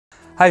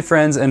Hi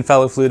friends and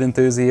fellow flute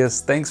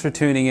enthusiasts, thanks for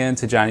tuning in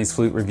to Jonny's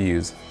Flute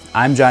Reviews.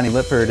 I'm Jonny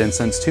Lipford, and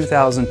since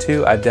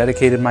 2002 I've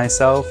dedicated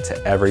myself to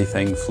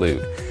everything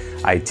flute.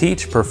 I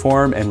teach,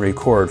 perform, and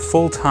record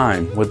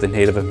full-time with the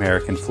Native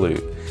American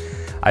flute.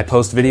 I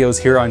post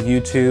videos here on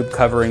YouTube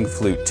covering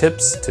flute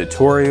tips,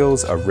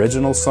 tutorials,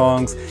 original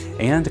songs,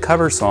 and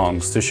cover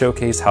songs to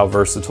showcase how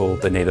versatile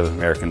the Native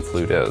American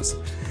flute is.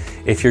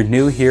 If you're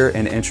new here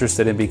and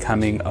interested in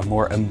becoming a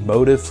more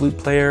emotive flute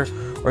player,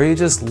 or you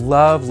just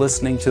love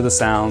listening to the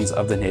sounds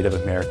of the Native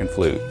American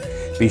flute,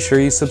 be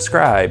sure you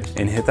subscribe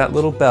and hit that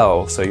little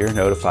bell so you're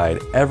notified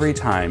every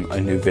time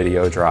a new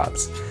video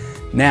drops.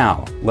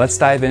 Now, let's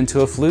dive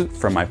into a flute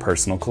from my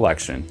personal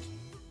collection.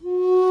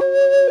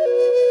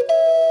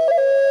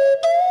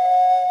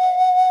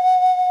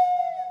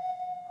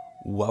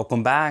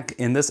 Welcome back.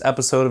 In this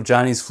episode of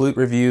Jonny's Flute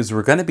Reviews,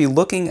 we're going to be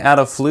looking at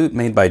a flute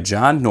made by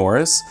Jon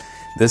Norris.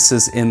 This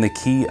is in the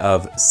key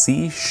of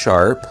C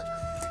sharp,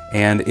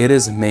 and it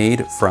is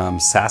made from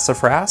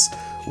sassafras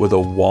with a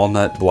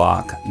walnut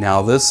block.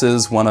 Now this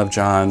is one of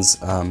Jon's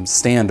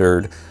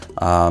standard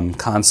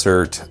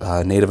concert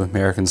Native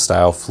American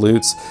style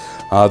flutes.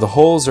 The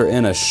holes are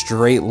in a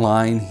straight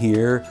line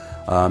here.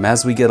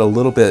 As we get a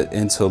little bit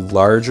into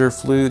larger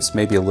flutes,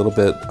 maybe a little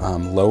bit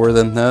lower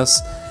than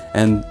this,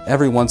 and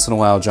every once in a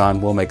while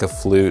Jon will make a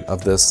flute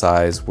of this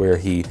size where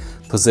he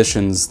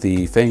positions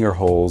the finger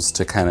holes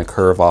to kind of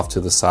curve off to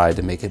the side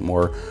to make it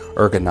more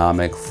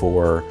ergonomic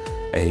for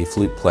a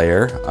flute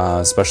player,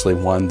 especially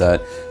one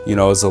that, you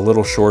know, is a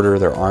little shorter,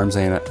 their arms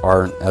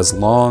aren't as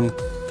long,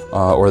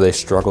 or they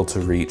struggle to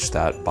reach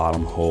that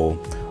bottom hole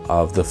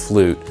of the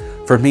flute.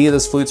 For me,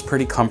 this flute's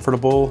pretty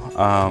comfortable,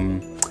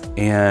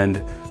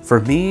 and for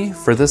me,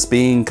 for this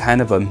being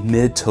kind of a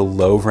mid to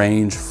low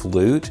range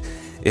flute,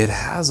 it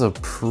has a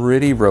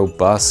pretty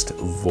robust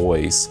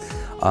voice.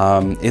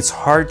 It's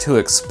hard to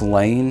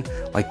explain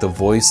like the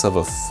voice of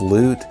a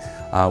flute.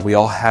 We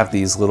all have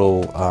these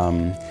little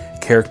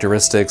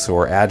characteristics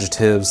or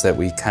adjectives that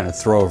we kind of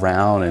throw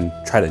around and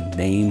try to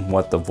name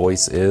what the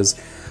voice is.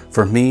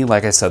 For me,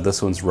 like I said,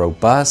 this one's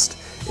robust,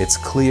 it's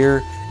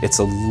clear, it's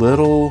a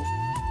little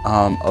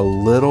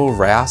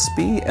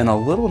raspy and a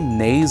little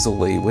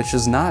nasally, which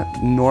is not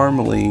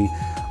normally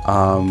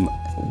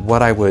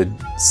what I would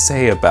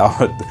say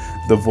about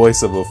the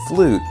voice of a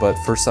flute, but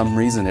for some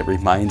reason it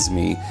reminds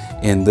me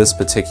in this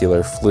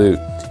particular flute,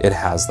 it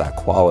has that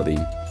quality.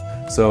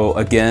 So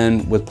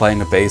again, with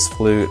playing a bass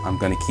flute, I'm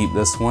going to keep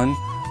this one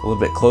a little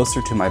bit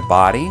closer to my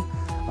body.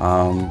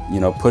 You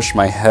know, push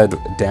my head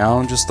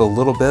down just a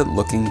little bit,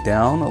 looking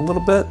down a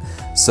little bit,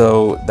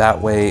 so that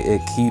way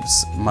it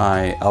keeps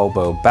my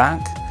elbow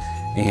back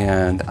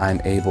and I'm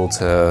able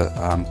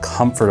to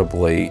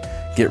comfortably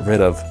get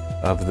rid of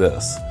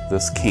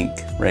this kink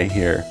right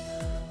here.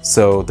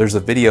 So there's a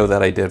video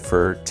that I did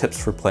for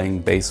tips for playing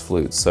bass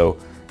flutes, so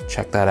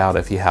check that out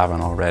if you haven't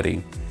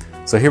already.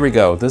 So here we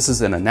go. This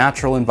is in a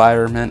natural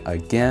environment.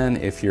 Again,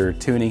 if you're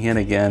tuning in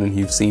again and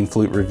you've seen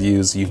flute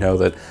reviews, you know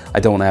that I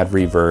don't add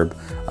reverb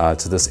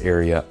to this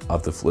area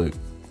of the flute.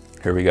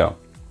 Here we go.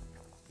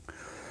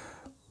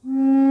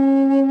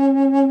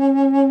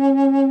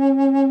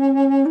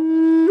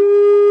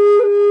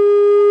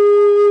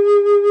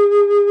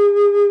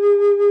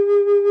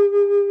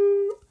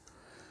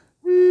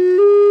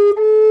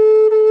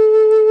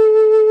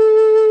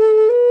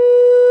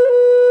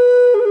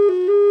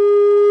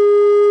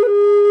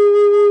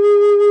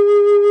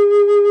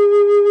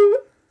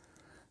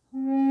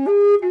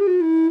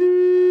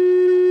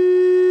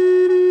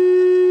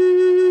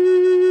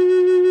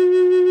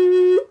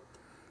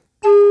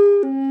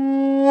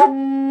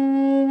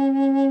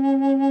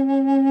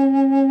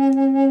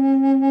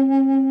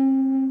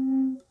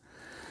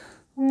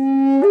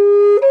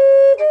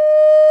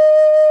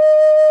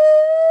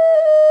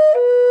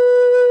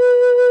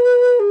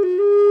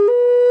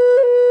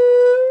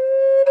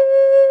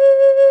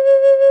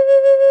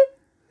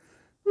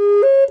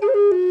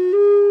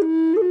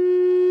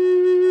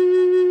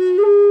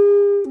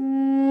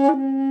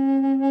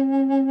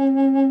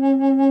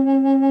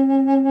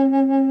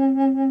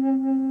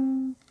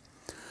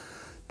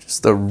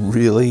 Just a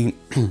really,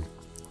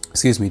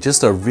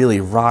 just a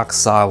really rock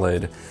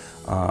solid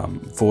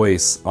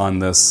voice on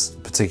this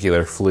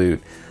particular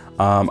flute.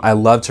 I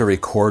love to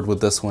record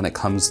with this one. It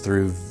comes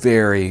through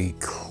very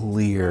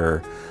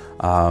clear.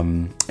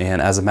 And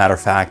as a matter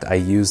of fact, I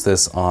use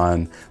this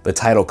on the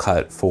title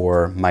cut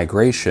for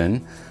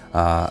Migration,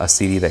 a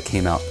CD that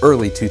came out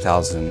early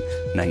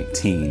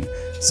 2019.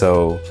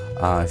 So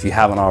if you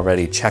haven't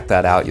already, check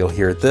that out. You'll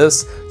hear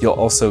this. You'll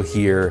also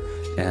hear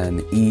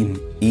an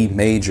E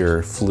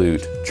major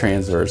flute,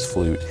 transverse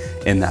flute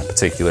in that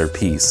particular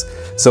piece.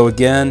 So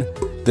again,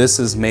 this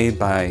is made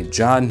by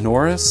Jon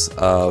Norris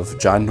of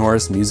Jon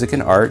Norris Music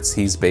and Arts.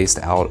 He's based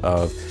out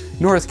of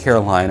North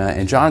Carolina,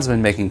 and Jon's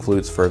been making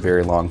flutes for a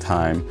very long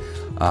time.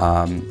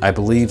 I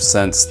believe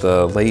since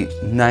the late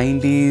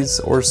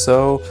 90s or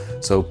so.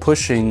 So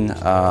pushing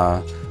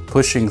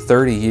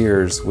 30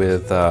 years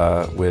with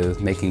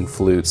making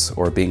flutes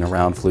or being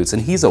around flutes,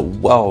 and he's a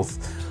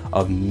wealth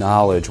of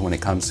knowledge when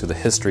it comes to the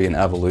history and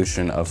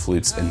evolution of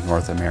flutes in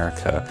North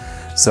America.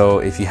 So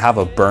if you have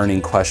a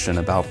burning question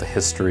about the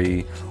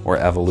history or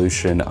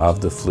evolution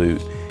of the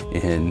flute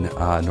in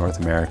North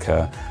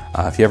America,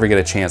 if you ever get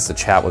a chance to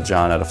chat with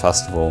Jon at a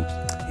festival,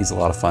 he's a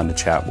lot of fun to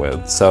chat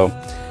with. So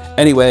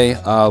anyway,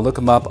 look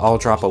him up. I'll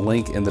drop a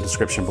link in the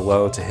description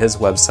below to his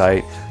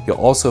website. You'll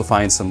also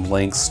find some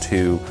links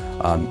to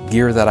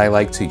gear that I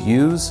like to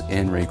use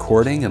in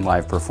recording and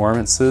live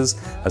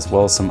performances, as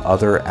well as some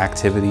other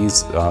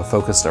activities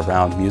focused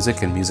around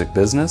music and music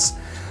business.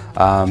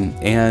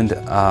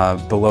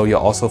 Below you'll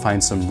also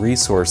find some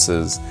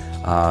resources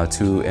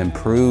to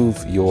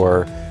improve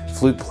your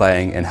flute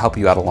playing and help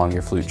you out along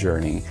your flute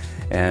journey.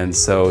 And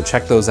so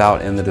check those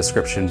out in the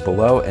description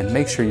below, and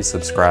make sure you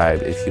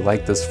subscribe. If you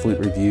like this flute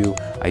review,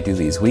 I do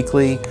these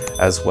weekly,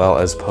 as well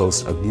as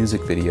post a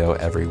music video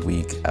every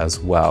week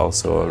as well.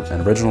 So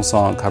an original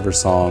song, cover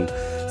song,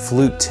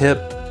 flute tip,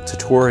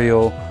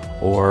 tutorial,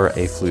 or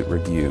a flute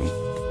review.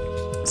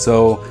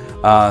 So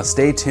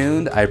stay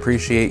tuned. I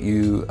appreciate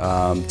you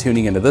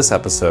tuning into this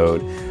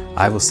episode.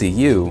 I will see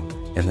you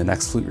in the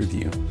next flute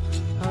review.